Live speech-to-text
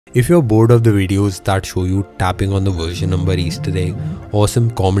If you're bored of the videos that show you tapping on the version number Easter egg or some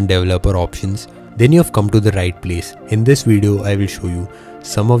common developer options, then you have come to the right place. In this video, I will show you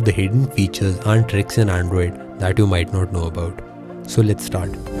some of the hidden features and tricks in Android that you might not know about. So let's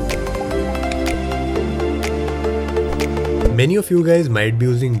start. Many of you guys might be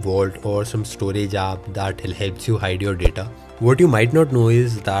using Vault or some storage app that helps you hide your data. What you might not know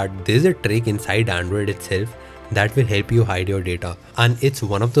is that there's a trick inside Android itself that will help you hide your data, and it's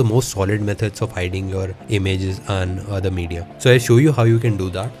one of the most solid methods of hiding your images and other media. So I'll show you how you can do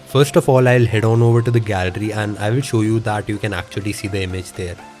that. First of all, I'll head on over to the gallery and I will show you that you can actually see the image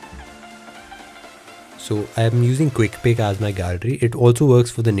there. So I'm using Quick Pick as my gallery. It also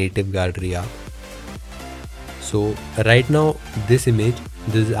works for the native gallery app. So right now this image,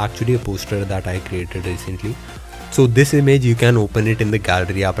 this is actually a poster that I created recently. So this image, you can open it in the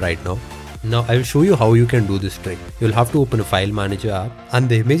gallery app right now. Now I will show you how you can do this trick. You'll have to open a file manager app and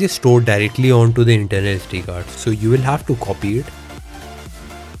the image is stored directly onto the internal SD card. So you will have to copy it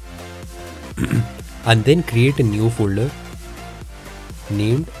and then create a new folder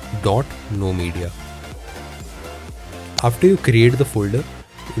named .nomedia. After you create the folder,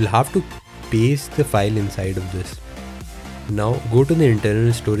 you'll have to paste the file inside of this. Now go to the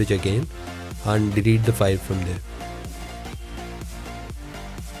internal storage again and delete the file from there.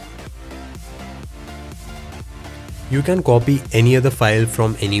 You can copy any other file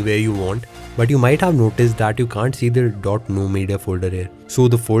from anywhere you want, but you might have noticed that you can't see the .nomedia folder here. So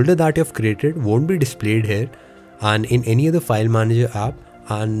the folder that you have created won't be displayed here and in any other file manager app,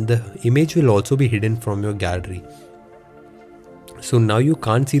 and the image will also be hidden from your gallery. So now you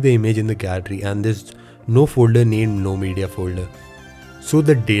can't see the image in the gallery and there's no folder named nomedia folder. So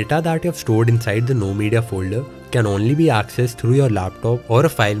the data that you have stored inside the nomedia folder can only be accessed through your laptop or a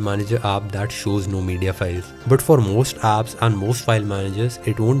file manager app that shows nomedia files. But for most apps and most file managers,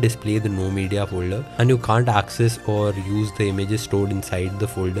 it won't display the nomedia folder and you can't access or use the images stored inside the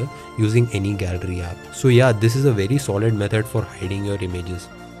folder using any gallery app. So yeah, this is a very solid method for hiding your images.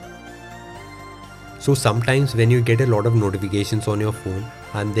 So sometimes when you get a lot of notifications on your phone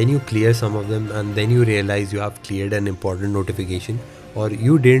and then you clear some of them and then you realize you have cleared an important notification or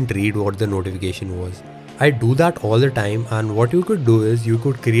you didn't read what the notification was. I do that all the time, and what you could do is you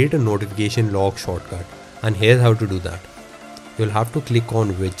could create a notification log shortcut, and here's how to do that. You'll have to click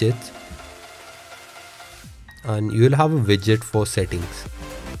on widgets and you'll have a widget for settings.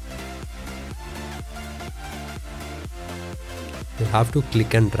 You'll have to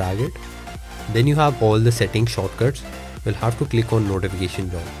click and drag it. Then you have all the setting shortcuts. You'll have to click on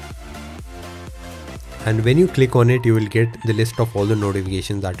notification log. And when you click on it, you will get the list of all the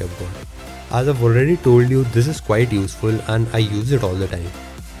notifications that you've got. As I've already told you, this is quite useful and I use it all the time.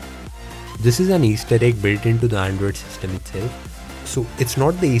 This is an Easter egg built into the Android system itself. So it's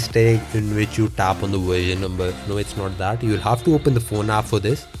not the Easter egg in which you tap on the version number. No, it's not that. You'll have to open the phone app for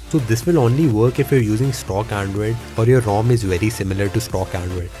this. So this will only work if you're using stock Android or your ROM is very similar to stock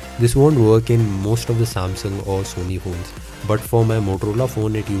Android. This won't work in most of the Samsung or Sony phones. But for my Motorola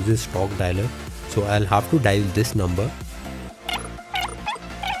phone, it uses stock dialer. So I'll have to dial this number.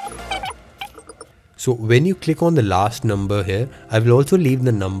 So when you click on the last number here, I will also leave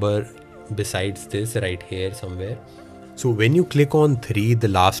the number besides this right here somewhere. So when you click on 3, the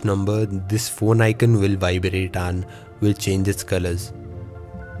last number, this phone icon will vibrate and will change its colors.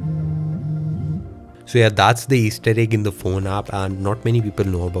 So yeah, that's the Easter egg in the phone app and not many people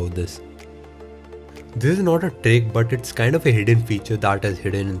know about this. This is not a trick, but it's kind of a hidden feature that is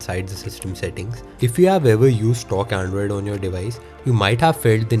hidden inside the system settings. If you have ever used stock Android on your device, you might have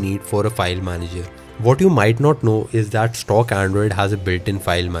felt the need for a file manager. What you might not know is that stock Android has a built-in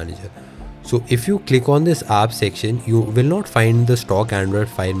file manager. So if you click on this app section, you will not find the stock Android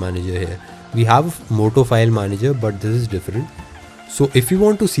file manager here. We have Moto file manager, but this is different. So if you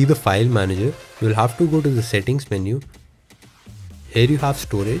want to see the file manager, you'll have to go to the settings menu. Here you have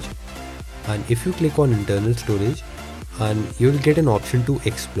storage. And if you click on internal storage, and you will get an option to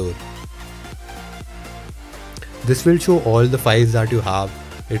explore. This will show all the files that you have.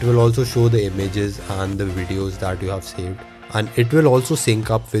 It will also show the images and the videos that you have saved, and it will also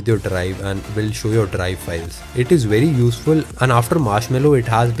sync up with your drive and will show your drive files. It is very useful, and after Marshmallow it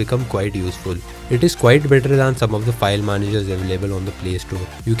has become quite useful. It is quite better than some of the file managers available on the Play Store.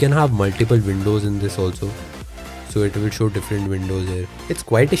 You can have multiple windows in this also. So it will show different windows here. It's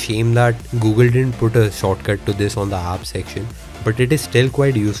quite a shame that Google didn't put a shortcut to this on the app section, but it is still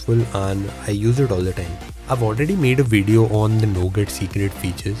quite useful and I use it all the time. I've already made a video on the no-get secret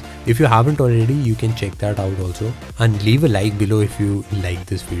features. If you haven't already, you can check that out also, and leave a like below if you like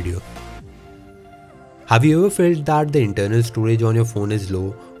this video. Have you ever felt that the internal storage on your phone is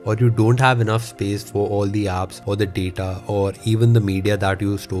low, or you don't have enough space for all the apps or the data or even the media that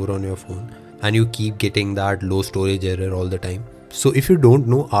you store on your phone, and you keep getting that low storage error all the time. So if you don't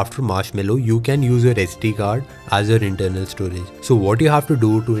know, after Marshmallow, you can use your SD card as your internal storage. So what you have to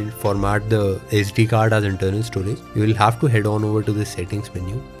do to format the SD card as internal storage, you will have to head on over to the settings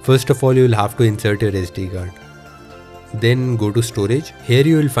menu. First of all, you will have to insert your SD card. Then go to storage. Here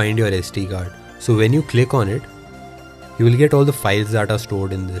you will find your SD card. So when you click on it, you will get all the files that are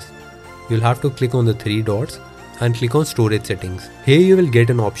stored in this. You'll have to click on the 3 dots and click on storage settings. Here you will get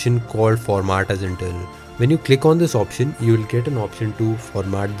an option called format as internal. When you click on this option, you will get an option to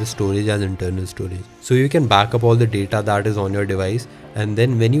format the storage as internal storage. So you can back up all the data that is on your device, and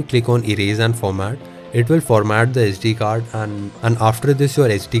then when you click on erase and format, it will format the SD card, and after this your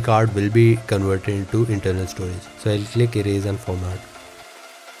SD card will be converted into internal storage. So I'll click erase and format.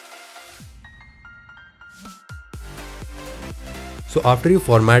 So after you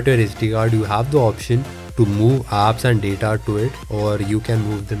format your SD card, you have the option to move apps and data to it, or you can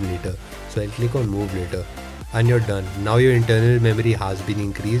move them later. So I'll click on move later and you're done. Now your internal memory has been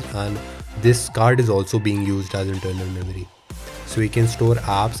increased and this card is also being used as internal memory. So you can store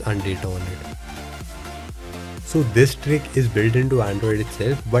apps and data on it. So this trick is built into Android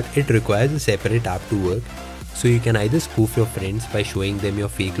itself, but it requires a separate app to work. So you can either spoof your friends by showing them your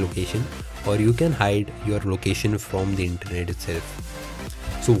fake location, or you can hide your location from the internet itself.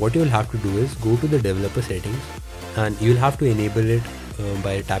 So what you'll have to do is go to the developer settings and you'll have to enable it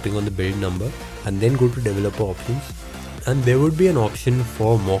by tapping on the build number, and then go to developer options, and there would be an option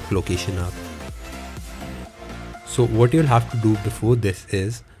for mock location app. So what you'll have to do before this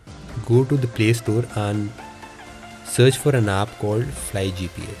is go to the Play Store and search for an app called Fly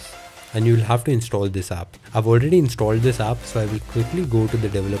GPS, and you'll have to install this app. I've already installed this app, so I will quickly go to the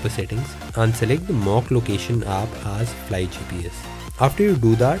developer settings and select the mock location app as Fly GPS. After you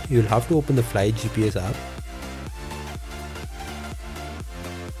do that, you'll have to open the Fly GPS app.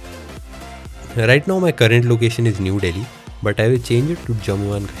 Right now my current location is New Delhi, but I will change it to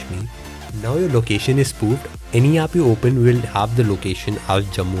Jammu and Kashmir. Now your location is spoofed. Any app you open will have the location as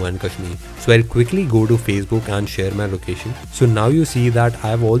Jammu and Kashmir. So I'll quickly go to Facebook and share my location. So now you see that I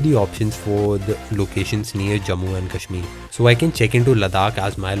have all the options for the locations near Jammu and Kashmir. So I can check into Ladakh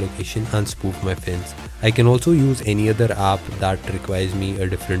as my location and spoof my friends. I can also use any other app that requires me a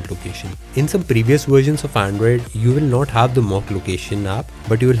different location. In some previous versions of Android, you will not have the mock location app,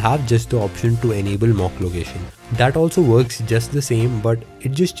 but you will have just the option to enable mock location. That also works just the same, but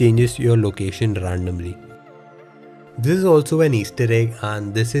it just changes your location randomly. This is also an Easter egg,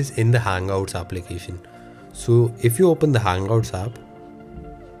 and this is in the Hangouts application. So if you open the Hangouts app,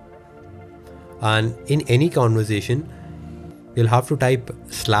 and in any conversation, you'll have to type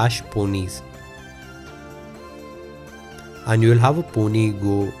 /ponies. And you will have a pony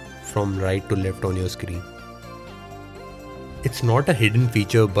go from right to left on your screen. It's not a hidden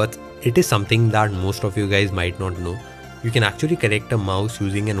feature, but it is something that most of you guys might not know. You can actually connect a mouse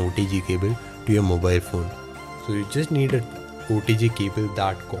using an OTG cable to your mobile phone. So you just need an OTG cable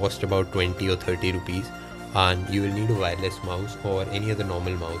that costs about 20 or 30 rupees, and you will need a wireless mouse, or any other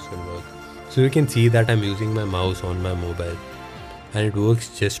normal mouse will work. So you can see that I'm using my mouse on my mobile and it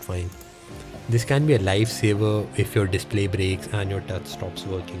works just fine. This can be a lifesaver if your display breaks and your touch stops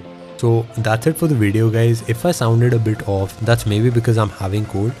working. So that's it for the video, guys. If I sounded a bit off, that's maybe because I'm having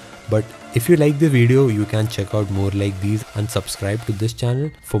cold. But if you like the video, you can check out more like these and subscribe to this channel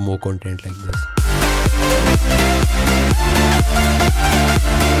for more content like this.